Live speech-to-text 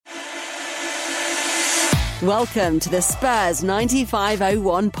Welcome to the Spurs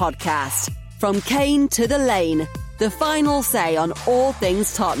 9501 podcast. From Kane to the Lane, the final say on all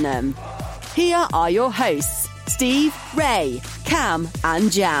things Tottenham. Here are your hosts, Steve, Ray, Cam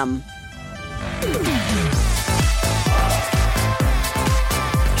and Jam.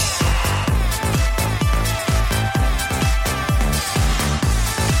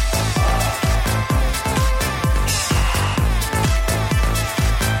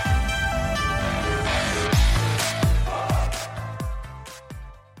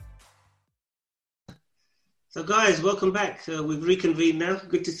 So guys, welcome back. We've reconvened now.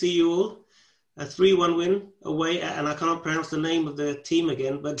 Good to see you all. A 3-1 win away, and I can't pronounce the name of the team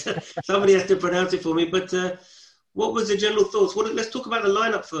again, but somebody has to pronounce it for me. But what was the general thoughts? Let's talk about the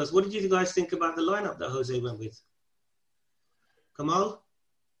lineup first. What did you guys think about the lineup that Jose went with? Kamal?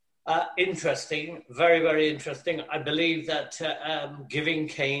 Interesting. Very, very interesting. I believe that giving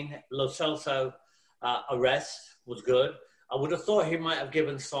Kane, Lo Celso a rest was good. I would have thought he might have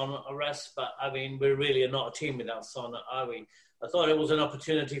given Son a rest, but, I mean, we really are not a team without Son, are we? I thought it was an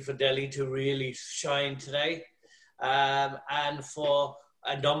opportunity for Dele to really shine today and for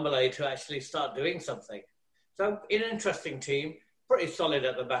Ndombele to actually start doing something. So, an interesting team, pretty solid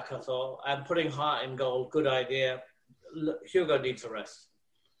at the back, I thought, and putting Hart in goal, good idea. Hugo needs a rest.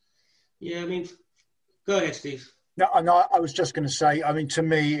 Yeah, I mean, go ahead, Steve. No, I was just going to say, I mean, to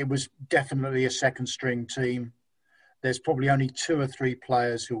me, it was definitely a second-string team. There's probably only 2 or 3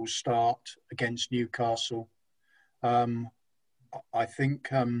 players who will start against Newcastle. I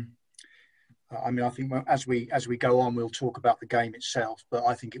think as we go on, we'll talk about the game itself. But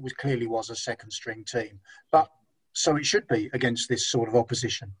I think it clearly was a second-string team. But so it should be against this sort of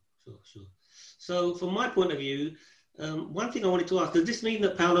opposition. Sure. So from my point of view, one thing I wanted to ask: does this mean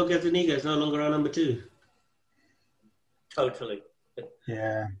that Paulo Gazzaniga is no longer our number 2? Totally.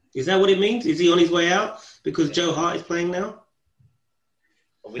 Yeah. Is that what it means? Is he on his way out because Joe Hart is playing now?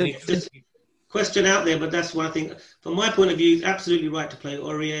 Just question out there, but that's one thing. From my point of view, he's absolutely right to play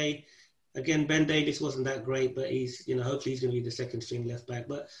Aurier. Again, Ben Davies wasn't that great, but he's, hopefully he's going to be the second string left back.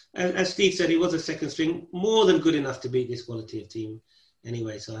 But as Steve said, he was a second string, more than good enough to beat this quality of team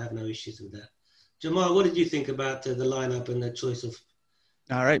anyway, so I have no issues with that. Jamal, what did you think about the lineup and the choice of...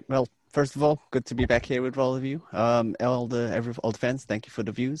 All right, well, first of all, good to be back here with all of you. All the fans, thank you for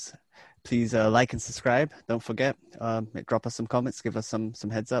the views. Please like and subscribe. Don't forget. Drop us some comments. Give us some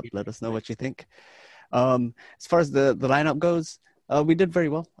heads up. Let us know what you think. As far as the lineup goes, we did very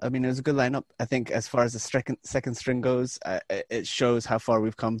well. I mean, it was a good lineup. I think as far as the second string goes, it shows how far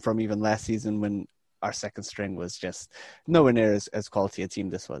we've come from even last season when our second string was just nowhere near as quality a team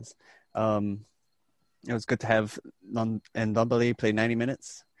this was. It was good to have Ndombele play 90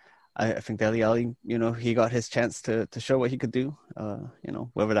 minutes. I think Dele Alli, he got his chance to show what he could do.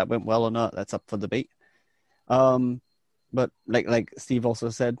 Whether that went well or not, that's up for debate. But like Steve also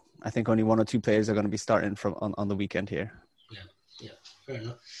said, I think only 1 or 2 players are going to be starting on the weekend here. Yeah, fair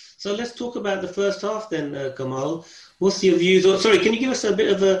enough. So let's talk about the first half then, Kamal. What's your views? Can you give us a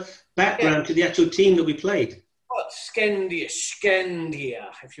bit of a background to the actual team that we played? Skendia,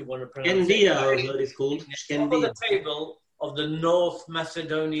 if you want to pronounce it. Skendia, I heard it's called. Top of the table of the North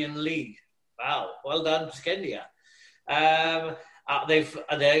Macedonian League. Wow, well done, Skendia.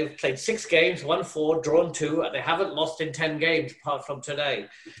 They've played 6 games, won 4, drawn 2. They haven't lost in 10 games apart from today.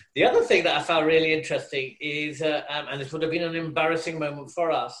 The other thing that I found really interesting is, and this would have been an embarrassing moment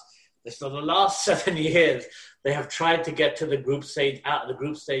for us, is for the last 7 years, they have tried to get to the group stage, out of the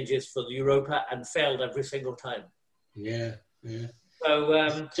group stages for the Europa and failed every single time. Yeah. So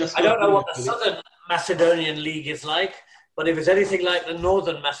I don't know what the Southern Macedonian League is like, but if it's anything like the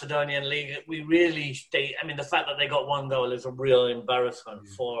Northern Macedonian League, the fact that they got 1 goal is a real embarrassment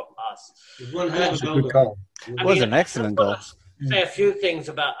for us. It was a good goal. It was an excellent goal. Say a few things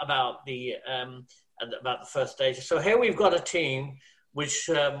about the first stage. So here we've got a team which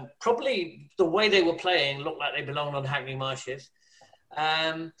probably the way they were playing looked like they belonged on Hackney Marshes.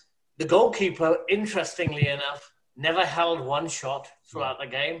 The goalkeeper, interestingly enough, never held 1 shot throughout the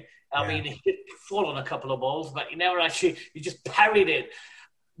game. I mean, he did fall on a couple of balls, but he just parried it.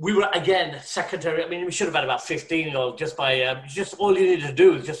 We were, again, secondary. I mean, we should have had about 15 goals just by, just all you need to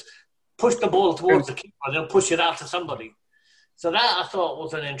do is just push the ball towards the keeper and then push it out to somebody. So that, I thought,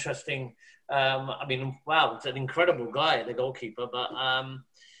 was an interesting, it's an incredible guy, the goalkeeper, but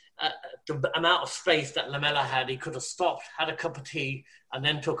the amount of space that Lamela had, he could have stopped, had a cup of tea, and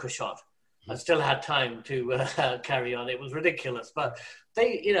then took a shot. and still had time to carry on. It was ridiculous. But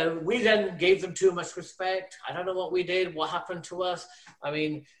they, we then gave them too much respect. I don't know what we did, what happened to us. I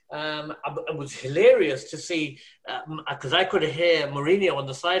mean, it was hilarious to see, because I could hear Mourinho on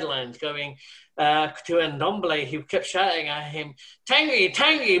the sidelines going to Ndombele. He kept shouting at him,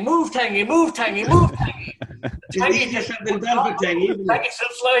 Tanguy, move Tanguy, move Tanguy, move Tanguy. Tanguy just had been done for Tanguy. Tanguy still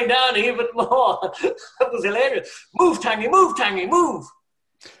slowing down even more. That was hilarious. Move Tanguy, move.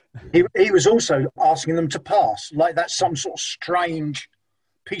 He was also asking them to pass, like that's some sort of strange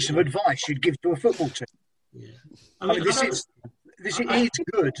piece of advice you'd give to a football team. Yeah. I mean, this is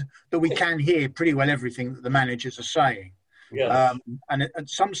good that we can hear pretty well everything that the managers are saying. Yeah. And at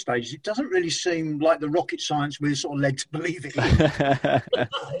some stages, it doesn't really seem like the rocket science we're sort of led to believe it.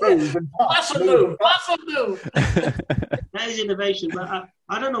 Move and pass. Move. That is innovation, but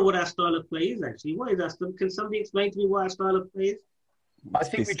I don't know what our style of play is actually. What is our style? Can somebody explain to me what our style of play is? I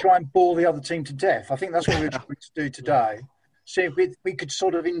think we try and bore the other team to death. I think that's what we're trying to do today. See if we could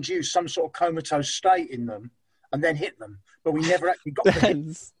sort of induce some sort of comatose state in them and then hit them. But we never actually got the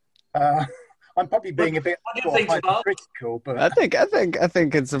hits. I'm probably being a bit hypercritical, but I think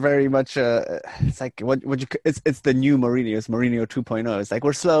it's a very much it's like it's the new Mourinho. It's Mourinho 2.0. It's like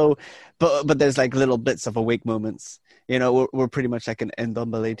we're slow, but there's like little bits of awake moments. We're pretty much like an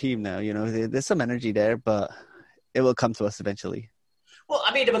Ndombele team now. There's some energy there, but it will come to us eventually. Well,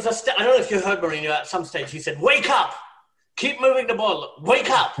 I mean, it was I don't know if you heard Mourinho at some stage. He said, "Wake up! Keep moving the ball. Wake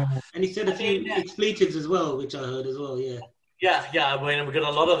up!" And he said a few expletives as well, which I heard as well. Yeah. Yeah. I mean, we got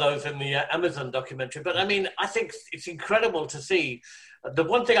a lot of those in the Amazon documentary. But I mean, I think it's incredible to see. The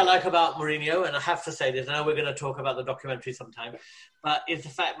one thing I like about Mourinho, and I have to say this, I know we're going to talk about the documentary sometime, but is the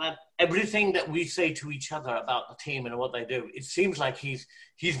fact that everything that we say to each other about the team and what they do, it seems like he's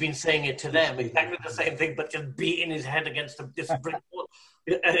been saying it to them, exactly the same thing, but just beating his head against this brick wall.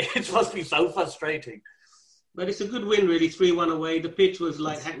 It must be so frustrating. But it's a good win, really, 3-1 away. The pitch was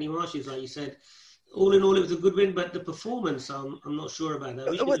like Hackney Marshes, like you said. All in all, it was a good win, but the performance, I'm not sure about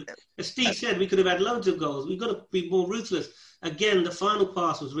that. As Steve said, we could have had loads of goals. We've got to be more ruthless. Again, the final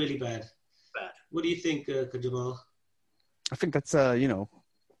pass was really bad. What do you think, Jamal? I think that's,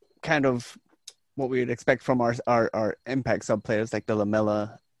 kind of what we would expect from our impact sub players like the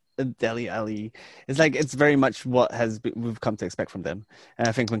Lamela, Dele Alli. It's very much what we've come to expect from them. And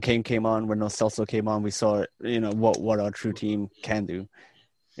I think when Kane came on, when Lo Celso came on, we saw, what our true team can do.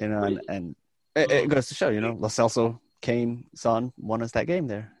 And it goes to show, Lo Celso, Kane, Son won us that game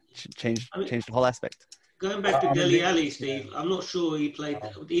there. Changed the whole aspect. Going back to Dele Alli, Steve, I'm not sure he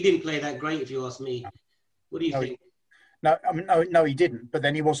didn't play that great, if you ask me. What do you think? No, he didn't. But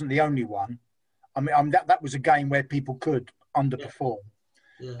then he wasn't the only one. I mean, that was a game where people could underperform,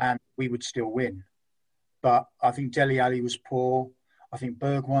 and we would still win. But I think Dele Alli was poor. I think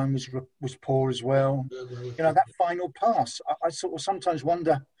Bergwijn was poor as well. That final pass, I sort of sometimes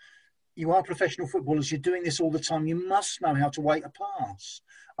wonder. You are professional footballers. You're doing this all the time. You must know how to wait a pass.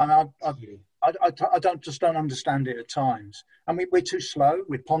 And I don't understand it at times. I mean, we're too slow.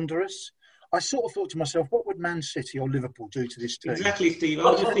 We're ponderous. I sort of thought to myself, what would Man City or Liverpool do to this team? Exactly, Steve. I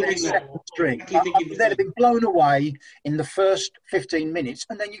was just thinking that. They'd have been blown away in the first 15 minutes,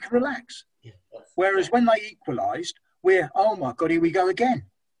 and then you can relax. Yeah. Whereas when they equalised, oh my God, here we go again.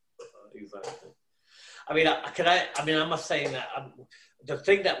 Exactly. I must say that the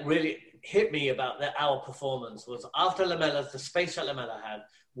thing that really hit me about our performance was after the space that Lamela had,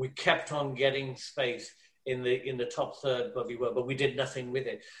 we kept on getting space in the top third where we were, but we did nothing with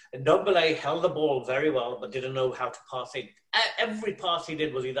it. And Ndombele held the ball very well, but didn't know how to pass it. Every pass he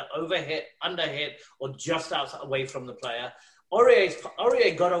did was either overhit, underhit, or just away from the player.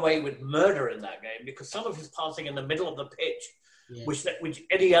 Aurier got away with murder in that game because some of his passing in the middle of the pitch, which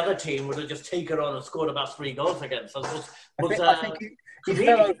any other team would have just taken on and scored about 3 goals against us. I think he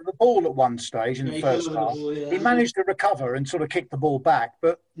fell over the ball at one stage in the first half. He managed to recover and sort of kick the ball back,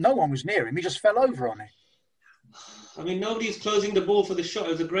 but no one was near him. He just fell over on it. I mean, nobody's closing the ball for the shot.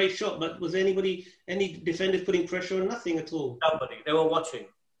 It was a great shot, but was any defenders putting pressure on? Nothing at all. Nobody. They were watching.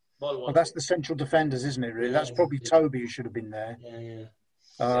 Well, that's the central defenders, isn't it, really? That's probably Toby who should have been there. Yeah.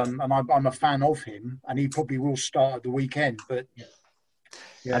 And I'm a fan of him, and he probably will start at the weekend. But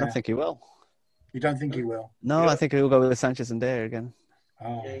I don't think he will. You don't think he will? No, I think he'll go with Sanchez and Dyer again.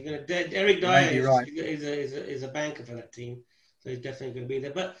 Oh. Eric Dyer is a banker for that team, so he's definitely going to be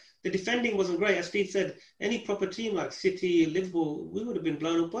there. But the defending wasn't great. As Steve said, any proper team like City, Liverpool, we would have been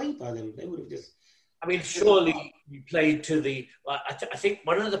blown away by them. They would have just... I mean, surely we played to the... I think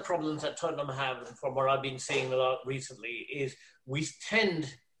one of the problems that Tottenham have, from what I've been seeing a lot recently, is we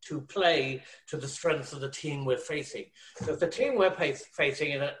tend to play to the strengths of the team we're facing. So if the team we're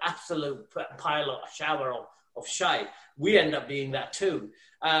facing is an absolute shower of shite, we end up being that too.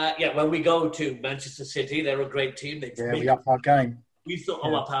 When we go to Manchester City, they're a great team. We up our game. We sort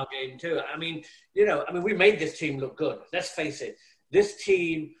of up our game too. I mean, we made this team look good. Let's face it. This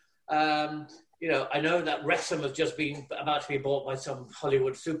team, I know that Wrexham has just been about to be bought by some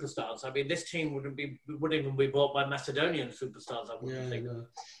Hollywood superstars. I mean, this team wouldn't even be bought by Macedonian superstars, I wouldn't think. No.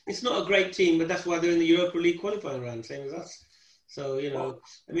 It's not a great team, but that's why they're in the Europa League qualifying round, same as us. So, I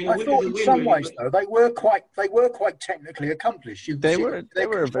thought in some ways, though, they were quite technically accomplished. They were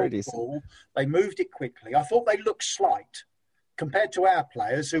very decent. Ball, they moved it quickly. I thought they looked slight compared to our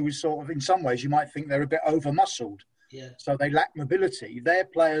players, who was sort of, in some ways, you might think they're a bit over-muscled. Yeah. So they lack mobility. Their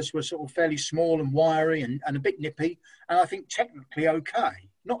players were sort of fairly small and wiry and a bit nippy. And I think technically okay.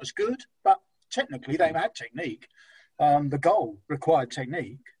 Not as good, but technically they had technique. The goal required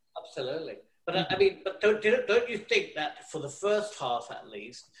technique. Absolutely. But don't you think that for the first half at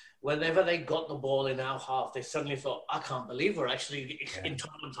least, whenever they got the ball in our half, they suddenly thought, I can't believe we're actually in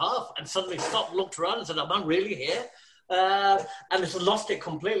Tottenham's half, and suddenly stopped, looked around and said, am I really here? And it's lost it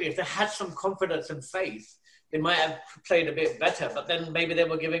completely. If they had some confidence and faith, they might have played a bit better, but then maybe they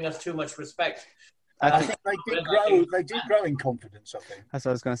were giving us too much respect. I think they did grow in confidence, I think. That's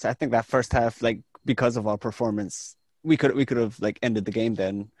what I was going to say. I think that first half, because of our performance, we could have ended the game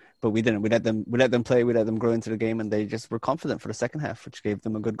then, but we didn't. We let them play, we let them grow into the game, and they just were confident for the second half, which gave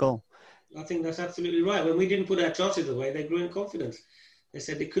them a good goal. I think that's absolutely right. When we didn't put our chances away, they grew in confidence. They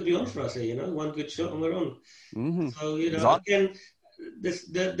said it could be on for us here, one good shot and we're on. Mm-hmm. So, again,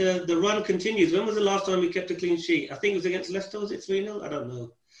 the run continues. When was the last time we kept a clean sheet? I think it was against Leicester. Was it 3-0? I don't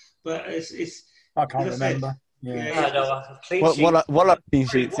know. But it's I can't remember. What are clean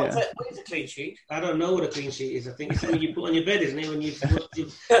sheets? What is a clean sheet? I don't know what a clean sheet is. I think it's something you put on your bed, isn't it? When you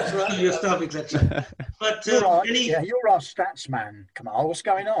your stuff, etc. But you're our stats man, Kamal. What's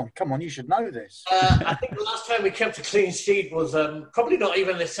going on? Come on, you should know this. I think the last time we kept a clean sheet was probably not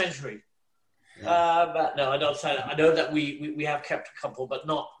even this century. But no, I don't say that. I know that we have kept a couple, but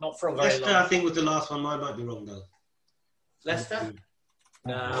not for a very long. Leicester, I think, was the last one. I might be wrong though. Leicester.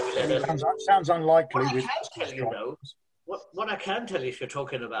 No, sounds unlikely. What I can tell you, if you're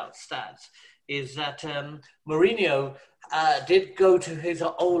talking about stats, is that Mourinho did go to his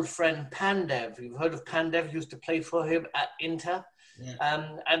old friend Pandev. You've heard of Pandev? Used to play for him at Inter.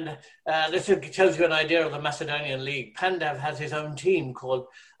 Yeah. And this tells you an idea of the Macedonian League. Pandev has his own team called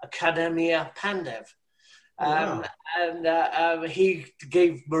Academia Pandev. And he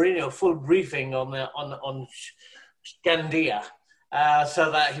gave Mourinho a full briefing on Gandia.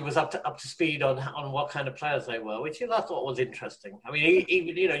 So that he was up to speed on what kind of players they were, which I thought was interesting. I mean,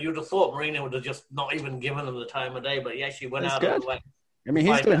 you'd have thought Mourinho would have just not even given them the time of day, but he actually went out of the way. I mean,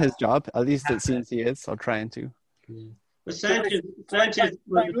 he's doing his job. At least it seems he is, or trying to. Yeah. But Sanchez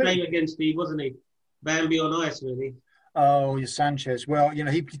was playing against wasn't he? Bambi on ice, really. Oh, yeah, Sanchez. Well,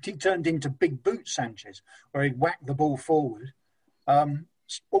 he turned into Big Boot Sanchez, where he'd whack the ball forward.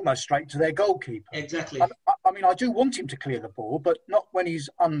 Almost straight to their goalkeeper. Exactly. I mean, I do want him to clear the ball, but not when he's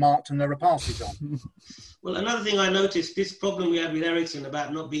unmarked and there are passes on. Well, another thing I noticed, this problem we had with Eriksen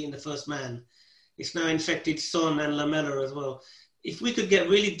about not being the first man, it's now infected Son and Lamela as well. If we could get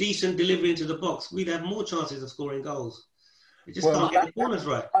really decent delivery into the box, we'd have more chances of scoring goals. We just can't get the corners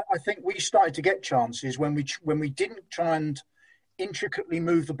right. I think we started to get chances when we didn't try and intricately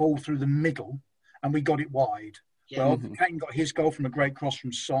move the ball through the middle and we got it wide. Yeah. Well, Kane got his goal from a great cross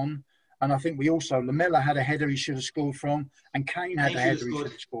from Son. And I think Lamela had a header he should have scored from, and Kane had a header he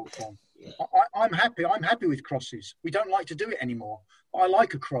should have scored from. Yeah. I'm happy. I'm happy with crosses. We don't like to do it anymore. But I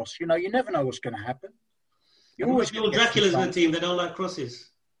like a cross. You never know what's going to happen. You're always Dracula's in the team. They don't like crosses.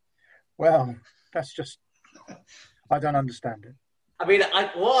 Well, that's just... I don't understand it. I mean,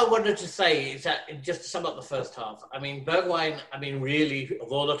 what I wanted to say is that, just to sum up the first half, I mean, Bergwijn, really,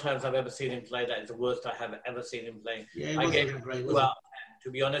 of all the times I've ever seen him play, that is the worst I have ever seen him play. Yeah, I gave him great. To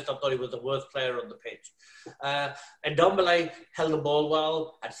be honest, I thought he was the worst player on the pitch. And Ndombele held the ball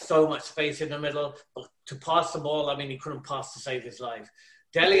well, had so much space in the middle. But to pass the ball, he couldn't pass to save his life.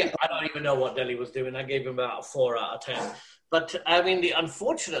 Dele, I don't even know what Dele was doing. I gave him about a 4 out of 10. But, the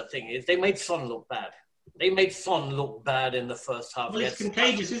unfortunate thing is they made Son look bad. They made Son look bad in the first half. Well, it's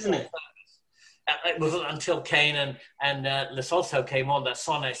contagious, isn't it? It wasn't until Kane and Lesotho came on that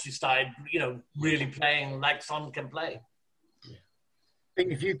Son actually started, really playing like Son can play. I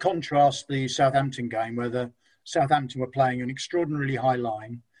think if you contrast the Southampton game, where Southampton were playing an extraordinarily high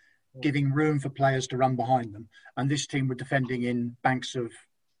line, giving room for players to run behind them, and this team were defending in banks of,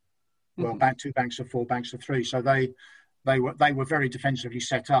 2 banks of 4, banks of 3. So They were very defensively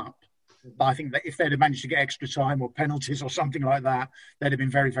set up. But I think that if they'd have managed to get extra time or penalties or something like that, they'd have been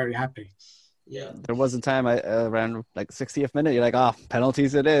very, very happy. Yeah. There was a time around like 60th minute, you're like,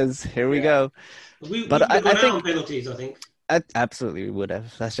 penalties it is. Here we go. We would have gone out on penalties, I think. Absolutely, we would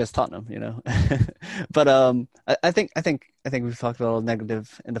have. That's just Tottenham, you know. But I think we've talked about all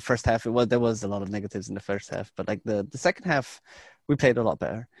negative in the first half. There was a lot of negatives in the first half, but like the second half, we played a lot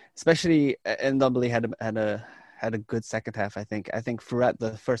better. Especially Ndombele had a good second half. I think throughout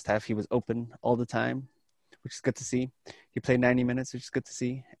the first half he was open all the time, which is good to see. He played 90 minutes, which is good to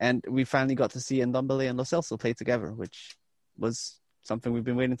see, and we finally got to see Ndombele and Lo Celso play together, which was something we've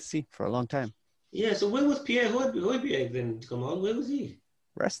been waiting to see for a long time. Yeah, so where was Pierre Højbjerg then, Kamal? Where was he?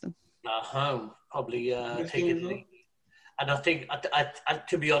 Resting. Home, probably taking the lead. And I think,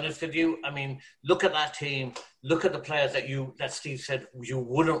 to be honest with you, I mean, look at that team. Look at the players that Steve said you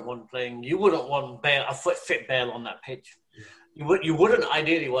wouldn't want playing. You wouldn't want a fit Bale on that pitch. You wouldn't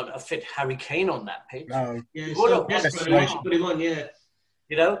ideally want a fit Harry Kane on that pitch. No. Yeah, you wouldn't put him on, yeah.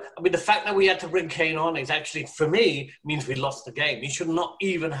 You know, I mean, the fact that we had to bring Kane on is actually, for me, means we lost the game. He should not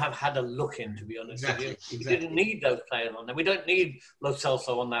even have had a look in, to be honest with you. Exactly. We didn't need those players on there. We don't need Lo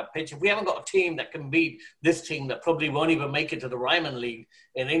Celso on that pitch. If we haven't got a team that can beat this team that probably won't even make it to the Ryman League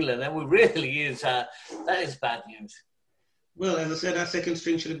in England, then that is bad news. Well, as I said, our second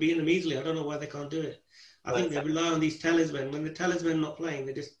string should have beaten them easily. I don't know why they can't do it. I think they rely on these talismen. When the talismen are not playing,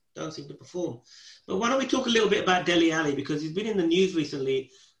 they just don't seem to perform. But why don't we talk a little bit about Dele Alli, because he's been in the news recently,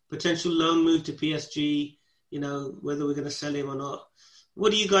 potential loan move to PSG, you know, whether we're going to sell him or not.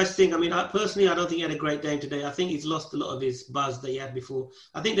 What do you guys think? I mean, personally, I don't think he had a great game today. I think he's lost a lot of his buzz that he had before.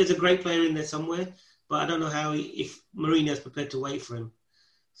 I think there's a great player in there somewhere, but I don't know if Mourinho's prepared to wait for him.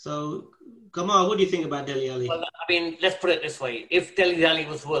 So, Kamal, what do you think about Dele Alli? Well, I mean, let's put it this way. If Dele Alli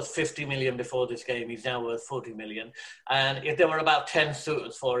was worth 50 million before this game, he's now worth 40 million. And if there were about 10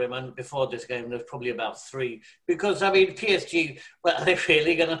 suitors for him, and before this game, there's probably about 3. Because, I mean, PSG, well, are they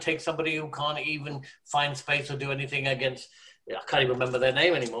really going to take somebody who can't even find space or do anything against, I can't even remember their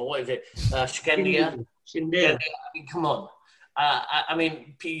name anymore. What is it? Shkendia? Shindia. I mean, come on. I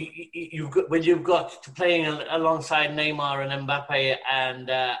mean, when you've got to playing alongside Neymar and Mbappe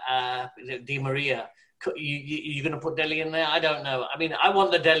and Di Maria, you're going to put Dele in there? I don't know. I mean, I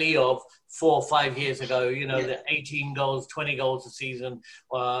want the Dele of 4 or 5 years ago, you know, the 18 goals, 20 goals a season,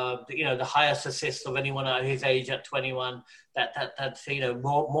 you know, the highest assists of anyone at his age at 21, that's, you know,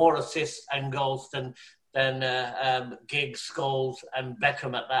 more assists and goals than Giggs, Scholes and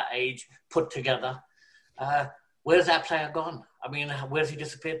Beckham at that age put together. Where's that player gone? I mean, where's he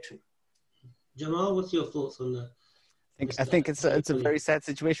disappeared to? Jamal, what's your thoughts on that? I think it's a very sad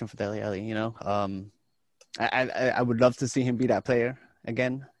situation for Dele Alli. You know, I would love to see him be that player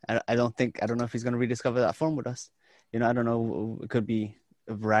again. I don't know if he's going to rediscover that form with us. You know, I don't know. It could be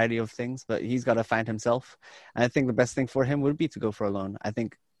a variety of things, but he's got to find himself. And I think the best thing for him would be to go for a loan. I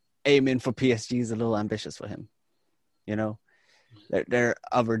think aiming for PSG is a little ambitious for him. You know, there are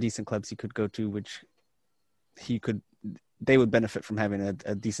other decent clubs he could go to, which they would benefit from having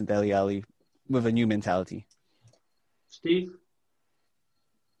a decent Dele Alli with a new mentality. Steve?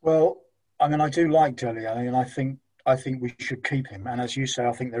 Well, I mean, I do like Dele Alli, and I think we should keep him. And as you say,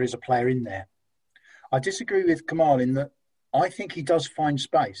 I think there is a player in there. I disagree with Kamal in that I think he does find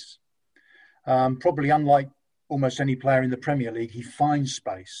space. Probably unlike almost any player in the Premier League, he finds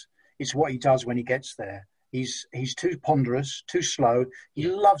space. It's what he does when he gets there. He's too ponderous, too slow. He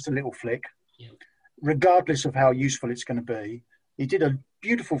loves a little flick. Yeah. Regardless of how useful it's going to be. He did a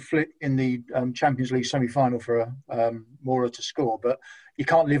beautiful flick in the Champions League semi-final for Moura to score, but you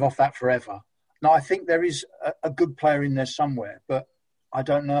can't live off that forever. Now, I think there is a good player in there somewhere, but I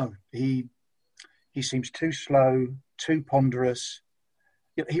don't know. He seems too slow, too ponderous.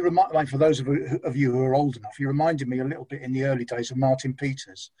 For those of you who are old enough, he reminded me a little bit in the early days of Martin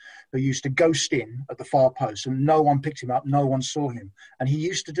Peters, who used to ghost in at the far post and no one picked him up, no one saw him. And he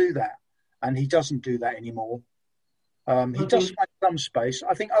used to do that. And he doesn't do that anymore. He does find some space.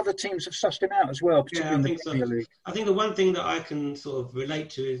 I think other teams have sussed him out as well, particularly in the Premier League. I think the one thing that I can sort of relate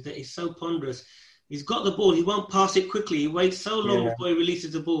to is that he's so ponderous. He's got the ball. He won't pass it quickly. He waits so long before he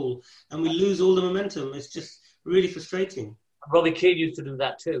releases the ball, and we lose all the momentum. It's just really frustrating. Robbie Keane used to do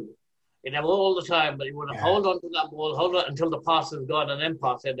that too. He'd have all the time, but he would hold on to that ball, hold on until the pass is gone, and then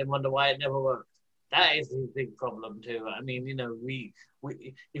pass it, and wonder why it never worked. That is his big problem too. I mean, you know, we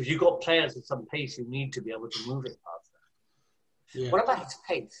if you've got players with some pace, you need to be able to move it faster. Yeah. What about his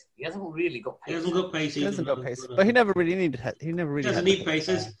pace? He hasn't really got pace. He hasn't got pace. But he never really needed. He never really doesn't need pace.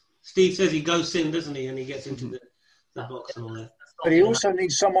 Steve says he goes in, doesn't he? And he gets into the box and all that. But he also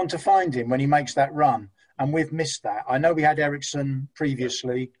needs someone to find him when he makes that run. and we've missed that. I know we had Ericsson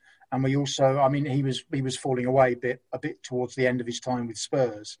previously, and we also, I mean, he was falling away a bit towards the end of his time with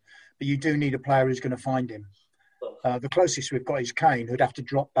Spurs, but you do need a player who's going to find him. The closest we've got is Kane, who'd have to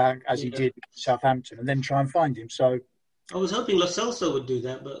drop back as he did at Southampton and then try and find him. So I was hoping Lo Celso would do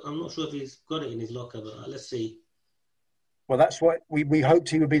that, but I'm not sure if he's got it in his locker. But let's see. Well, that's what we hoped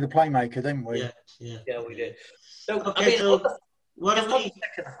he would be the playmaker, didn't we? Yeah, we did. So, Okay, I mean, so what about the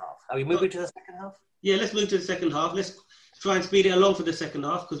second half? Are we moving to the second half? Yeah, let's move to the second half. Let's try and speed it along for the second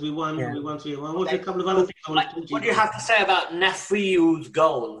half because we won 3-1. What's a couple of other things I want to talk to you What do you have to say about Nafiu's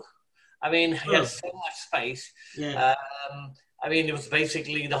goal? I mean, he had so much space. Yeah. I mean, it was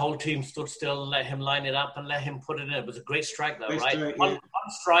basically the whole team stood still, let him line it up and let him put it in. It was a great strike, though, right? Strike, one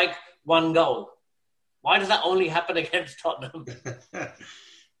strike, one goal. Why does that only happen against Tottenham?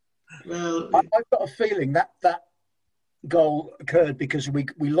 Well, I've got a feeling that goal occurred because we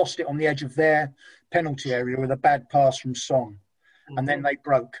lost it on the edge of their penalty area with a bad pass from Son, and then they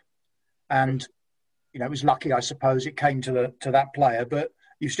broke. And it was lucky, I suppose, it came to that player, but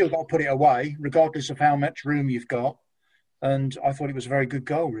you've still got to put it away, regardless of how much room you've got. And I thought it was a very good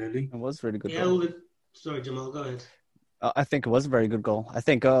goal, really. It was a really good goal. Sorry, Jamal, go ahead. I think it was a very good goal. I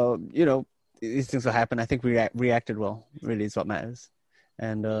think, these things will happen. I think we reacted well, really, is what matters.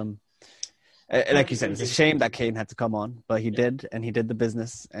 And like you said, it's a shame that Kane had to come on, but he did, and he did the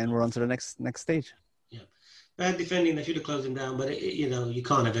business, and we're on to the next stage. Yeah. Bad defending, they should have closed him down, but, you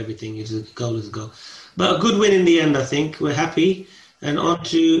can't have everything. It's a goal is a goal. But a good win in the end, I think. We're happy. And on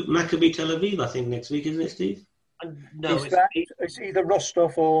to Maccabi Tel Aviv, I think, next week, isn't it, Steve? No, it's either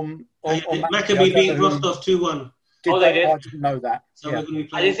Rostov or Maccabi beat Rostov 2-1. They did? I didn't know that. So we're going to be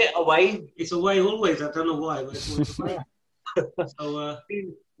playing. And is it away? It's away always. I don't know why, but it's always away. So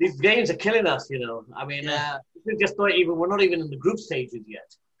these games are killing us, I mean, we just not even, we're not even in the group stages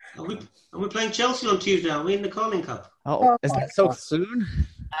yet. And we're playing Chelsea on Tuesday, aren't we, in the Carling Cup? Oh, is that so soon?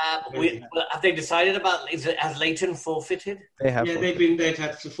 Have they decided about? Has Leighton forfeited? They have. Yeah, they've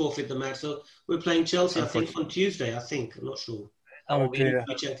had to forfeit the match. So we're playing Chelsea, I think, on Tuesday. I'm not sure. Oh dear.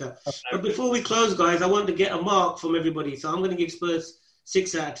 Check that. But before we close, guys, I want to get a mark from everybody. So I'm going to give Spurs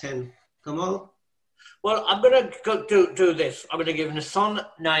 6 out of 10. Come on. Well, I'm going to do this. I'm going to give Son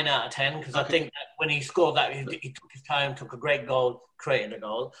 9 out of 10 because I think that when he scored that, he took his time, took a great goal, created a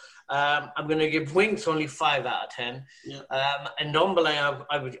goal. I'm going to give Winks only 5 out of 10. Yeah. And Ndombele,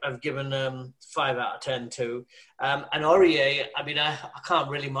 I've given 5 out of 10 too. And Aurier, I mean, I can't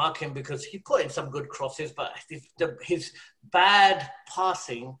really mark him because he put in some good crosses, but his bad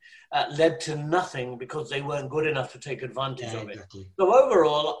passing led to nothing because they weren't good enough to take advantage of it. Exactly. So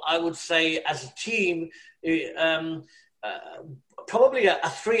overall, I would say as a team, probably a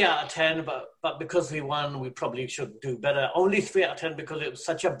 3 out of 10, but because we won, we probably should do better. Only 3 out of 10 because it was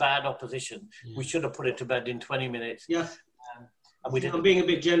such a bad opposition. Yeah. We should have put it to bed in 20 minutes. Yeah. And we didn't. I'm being a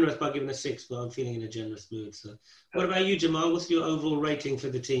bit generous by giving a 6, but I'm feeling in a generous mood. So, what about you, Jamal? What's your overall rating for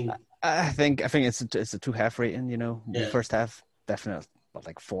the team? I think it's a 2-half rating. The first half definitely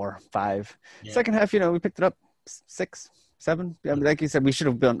like 4, 5. Yeah. Second half, we picked it up 6, 7. I mean, like you said, we should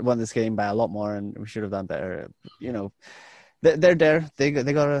have won this game by a lot more, and we should have done better. They're there. They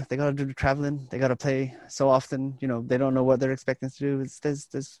gotta do the traveling. They gotta play so often. They don't know what they're expecting to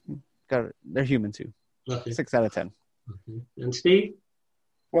do. They're human too. Okay. 6 out of 10. Okay. And Steve?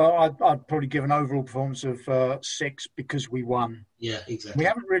 Well, I'd probably give an overall performance of 6 because we won. Yeah, exactly. We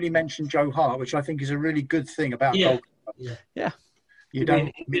haven't really mentioned Joe Hart, which I think is a really good thing about goalkeeper. Yeah. He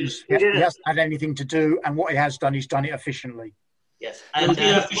hasn't had anything to do, and what he has done, he's done it efficiently. Yes. And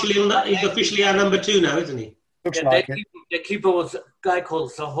he's officially our number 2 now, isn't he? Looks like it. The keeper was a guy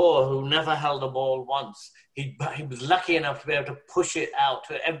called Sahor who never held a ball once. He was lucky enough to be able to push it out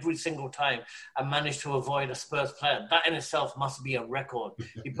every single time and managed to avoid a Spurs player. That in itself must be a record.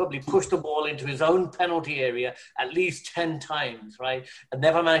 He probably pushed the ball into his own penalty area at least 10 times, right? And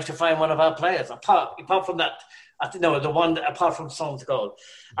never managed to find one of our players. Apart from that, apart from Son's goal.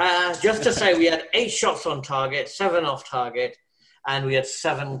 Just to say, we had 8 shots on target, 7 off target, and we had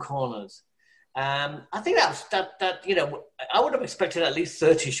 7 corners. I think that I would have expected at least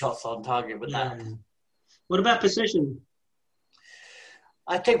 30 shots on target with that. What about possession?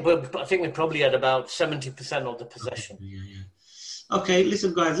 I think we probably had about 70% of the possession. Okay,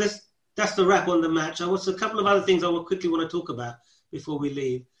 listen, guys. That's the wrap on the match. A couple of other things I quickly want to talk about before we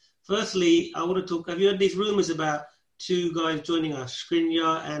leave. Firstly, I want to talk. Have you heard these rumours about 2 guys joining us,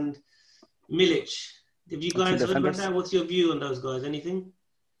 Skriniar and Milic? Have you guys heard about that? What's your view on those guys? Anything?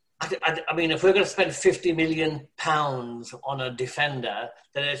 I mean, if we're going to spend £50 million on a defender,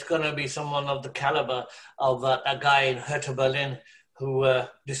 then it's going to be someone of the caliber of that guy in Hertha Berlin who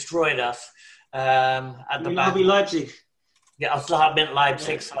destroyed us. at the back. RB Leipzig. Yeah, I meant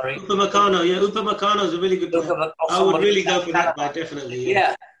Leipzig, sorry. Upamecano, Upamecano is a really good player. I would really go for that guy, definitely.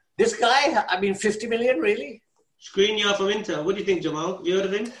 Yeah. This guy, 50 million, really? Skriniar from Inter. What do you think, Jamal? Have you heard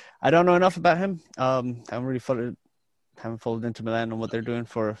of him? I don't know enough about him. I haven't followed Inter Milan and what they're doing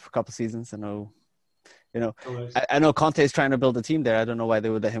for a couple of seasons. I know, I know Conte is trying to build a team there. I don't know why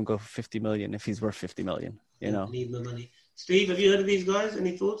they would let him go for 50 million if he's worth 50 million. Need more money. Steve, have you heard of these guys?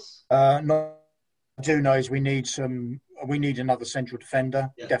 Any thoughts? No. I do know is we need another central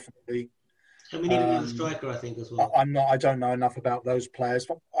defender, definitely. And we need another striker, I think, as well. I don't know enough about those players.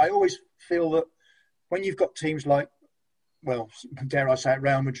 But I always feel that when you've got teams like, well, dare I say it,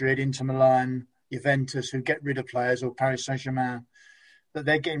 Real Madrid, Inter Milan, Juventus, who get rid of players, or Paris Saint-Germain, that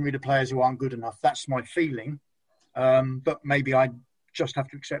they're getting rid of players who aren't good enough. That's my feeling. But maybe I just have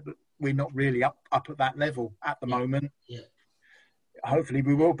to accept that we're not really up at that level at the moment. Yeah. Hopefully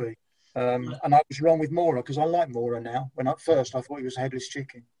we will be. And I was wrong with Moura because I like Moura now. When at first I thought he was a headless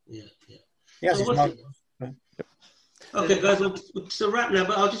chicken. Yeah. Yes, okay, guys, it's a wrap now.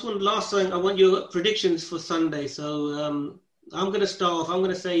 But I just want last thing. I want your predictions for Sunday. So I'm going to start off. I'm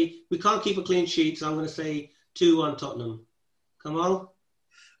going to say we can't keep a clean sheet. So I'm going to say 2-1 Tottenham. Kamal?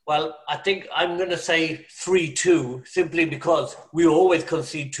 Well, I think I'm going to say 3-2 simply because we always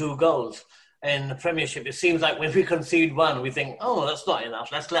concede 2 goals. In the Premiership, it seems like when we concede 1, we think, oh, that's not enough.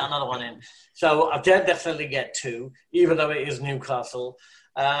 Let's let another one in. So I'll definitely get 2, even though it is Newcastle.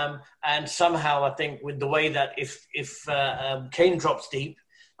 And somehow I think with the way that if Kane drops deep,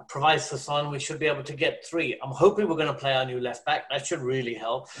 provides for Son, we should be able to get 3. I'm hoping we're going to play our new left back. That should really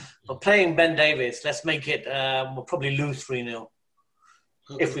help. But playing Ben Davies, let's make it. We'll probably lose 3-0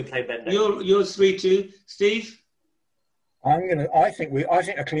 if we play Ben Davies. Yours 3-2, Steve. I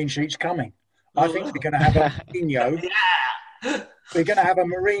think a clean sheet's coming. I think we're going to have a Mourinho. We're going to have a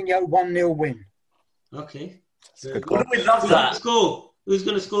Mourinho 1-0 win. Okay. We love that. Who's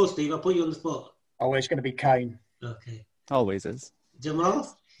going to score, Steve? I'll put you on the spot. Oh, it's going to be Kane. Okay. Always is.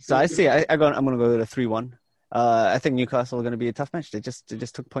 Jamal? So I see. I'm going to go with a 3-1. I think Newcastle are going to be a tough match. They just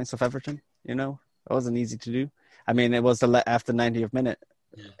took points off Everton. It wasn't easy to do. I mean, it was after 90th minute.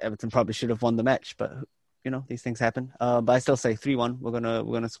 Yeah. Everton probably should have won the match, but these things happen. But I still say 3-1. We're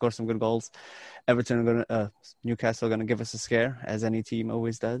gonna score some good goals. Newcastle are gonna give us a scare, as any team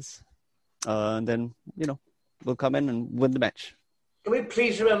always does. And then we'll come in and win the match. Can we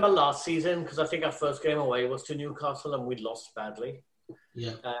please remember last season? Because I think our first game away was to Newcastle and we lost badly.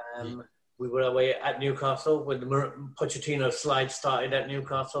 Yeah. We were away at Newcastle when the Pochettino slide started at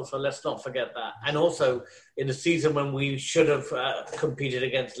Newcastle, so let's not forget that. And also, in the season when we should have competed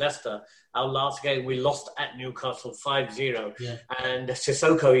against Leicester, our last game we lost at Newcastle 5-0. Yeah. And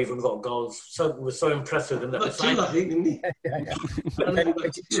Sissoko even got goals. So it was so impressive. And I think, didn't he? Yeah. And then he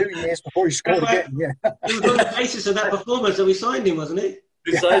waited 2 years before he scored again. Yeah. It was on the basis of that performance that we signed him, wasn't it?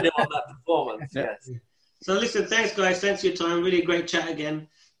 We signed him on that performance, yes. So listen, thanks guys. Thanks for your time. Really great chat again.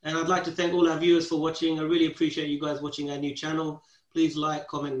 And I'd like to thank all our viewers for watching. I really appreciate you guys watching our new channel. Please like,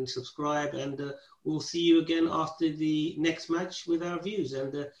 comment, and subscribe. And we'll see you again after the next match with our views.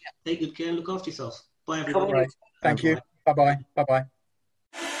 And take good care and look after yourself. Bye, everybody. Right. Thank you. Bye-bye. Bye-bye.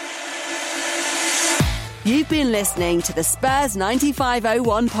 You've been listening to the Spurs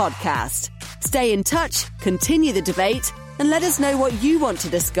 9501 podcast. Stay in touch, continue the debate, and let us know what you want to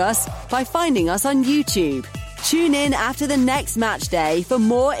discuss by finding us on YouTube. Tune in after the next match day for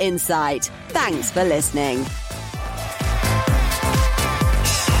more insight. Thanks for listening.